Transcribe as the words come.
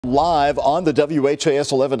Live on the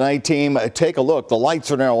WHAS 11 team, take a look. The lights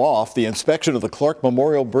are now off. The inspection of the Clark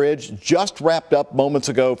Memorial Bridge just wrapped up moments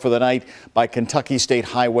ago for the night by Kentucky State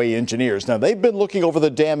Highway engineers. Now, they've been looking over the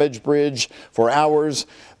damaged bridge for hours.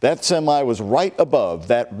 That semi was right above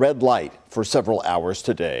that red light for several hours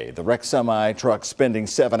today. The wrecked semi truck spending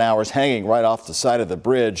 7 hours hanging right off the side of the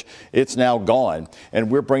bridge. It's now gone. And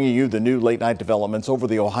we're bringing you the new late night developments over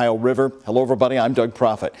the Ohio River. Hello, everybody. I'm Doug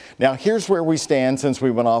Proffitt. Now, here's where we stand since we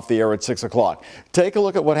went off the air at 6 o'clock. Take a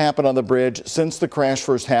look at what happened on the bridge since the crash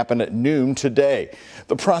first happened at noon today.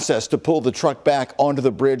 The process to pull the truck back onto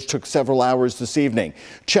the bridge took several hours this evening.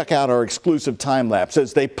 Check out our exclusive time lapse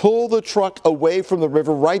as they pull the truck away from the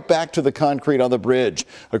river right back to the concrete on the bridge.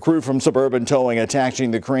 A crew from Suburban Towing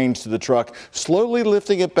attaching the cranes to the truck, slowly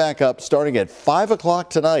lifting it back up starting at 5 o'clock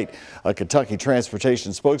tonight. A Kentucky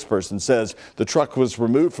Transportation spokesperson says the truck was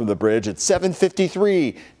removed from the bridge at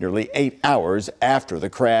 7:53, nearly 8 hours after the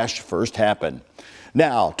crash first happened.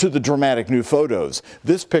 Now to the dramatic new photos.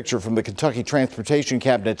 This picture from the Kentucky Transportation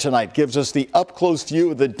Cabinet tonight gives us the up-close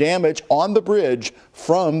view of the damage on the bridge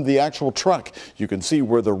from the actual truck. You can see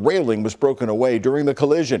where the railing was broken away during the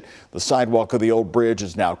collision. The sidewalk of the old bridge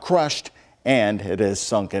is now crushed and it has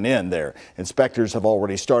sunken in there. Inspectors have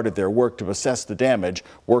already started their work to assess the damage,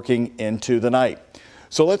 working into the night.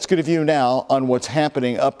 So let's get a view now on what's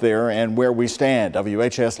happening up there and where we stand.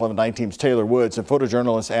 WHAS 11 team's Taylor Woods and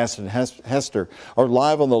photojournalist Aston Hester are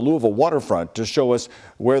live on the Louisville waterfront to show us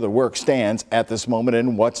where the work stands at this moment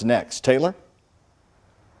and what's next. Taylor?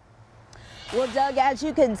 Well, Doug, as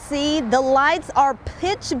you can see, the lights are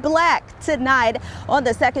pitch black tonight on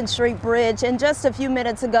the 2nd Street Bridge. And just a few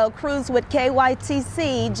minutes ago, crews with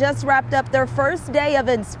KYTC just wrapped up their first day of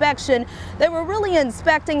inspection. They were really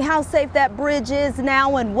inspecting how safe that bridge is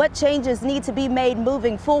now and what changes need to be made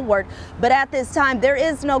moving forward. But at this time, there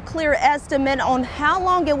is no clear estimate on how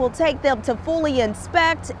long it will take them to fully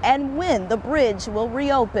inspect and when the bridge will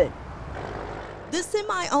reopen. The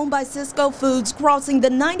semi owned by Cisco Foods crossing the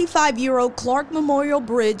 95-year-old Clark Memorial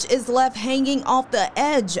Bridge is left hanging off the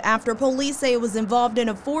edge after police say it was involved in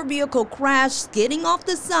a 4-vehicle crash, skidding off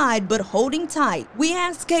the side but holding tight. We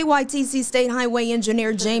asked KYTC State Highway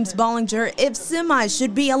Engineer James Bollinger if semis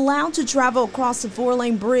should be allowed to travel across the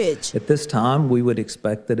 4-lane bridge. At this time, we would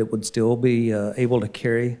expect that it would still be able to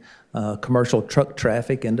carry commercial truck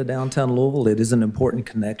traffic into downtown Louisville. It is an important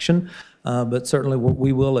connection. But certainly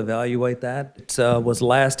we will evaluate that. It was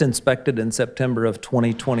last inspected in September of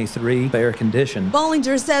 2023, fair condition.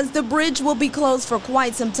 Bollinger says the bridge will be closed for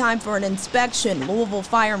quite some time for an inspection. Louisville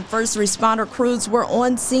fire and first responder crews were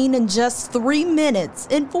on scene in just 3 minutes.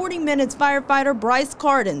 In 40 minutes, firefighter Bryce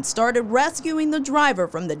Carden started rescuing the driver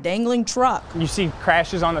from the dangling truck. You see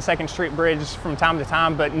crashes on the 2nd Street Bridge from time to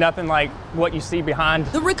time, but nothing like what you see behind.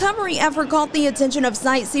 The recovery effort caught the attention of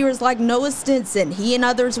sightseers like Noah Stinson. He and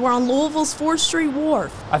others were on Louisville's 4th Street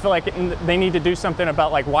Wharf. I feel like they need to do something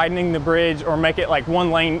about widening the bridge or make it like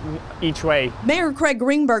 1 lane each way. Mayor Craig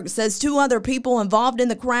Greenberg says 2 other people involved in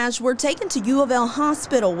the crash were taken to U of L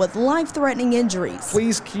Hospital with life-threatening injuries.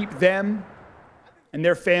 Please keep them and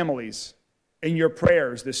their families in your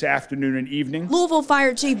prayers this afternoon and evening. Louisville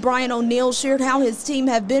Fire Chief Brian O'Neill shared how his team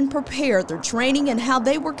have been prepared through training and how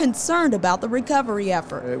they were concerned about the recovery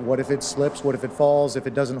effort. What if it slips? What if it falls? If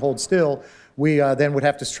it doesn't hold still? We then would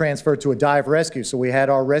have to transfer to a dive rescue. So we had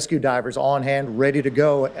our rescue divers on hand, ready to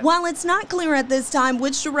go. While it's not clear at this time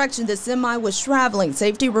which direction the semi was traveling,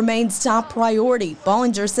 safety remains top priority.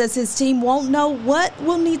 Bollinger says his team won't know what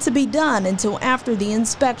will need to be done until after the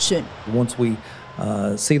inspection. Once we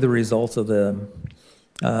see the results of the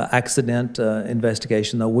accident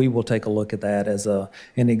investigation, though, we will take a look at that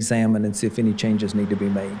and examine and see if any changes need to be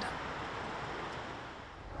made.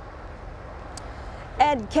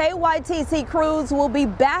 And KYTC crews will be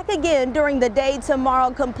back again during the day tomorrow,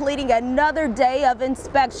 completing another day of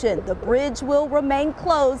inspection. The bridge will remain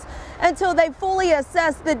closed until they fully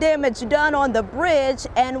assess the damage done on the bridge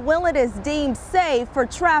and when it is deemed safe for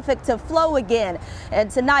traffic to flow again. And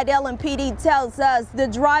tonight, LMPD tells us the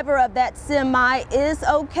driver of that semi is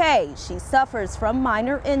okay. She suffers from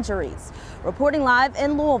minor injuries. Reporting live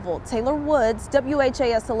in Louisville, Taylor Woods,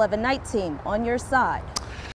 WHAS 11 Night Team on your side.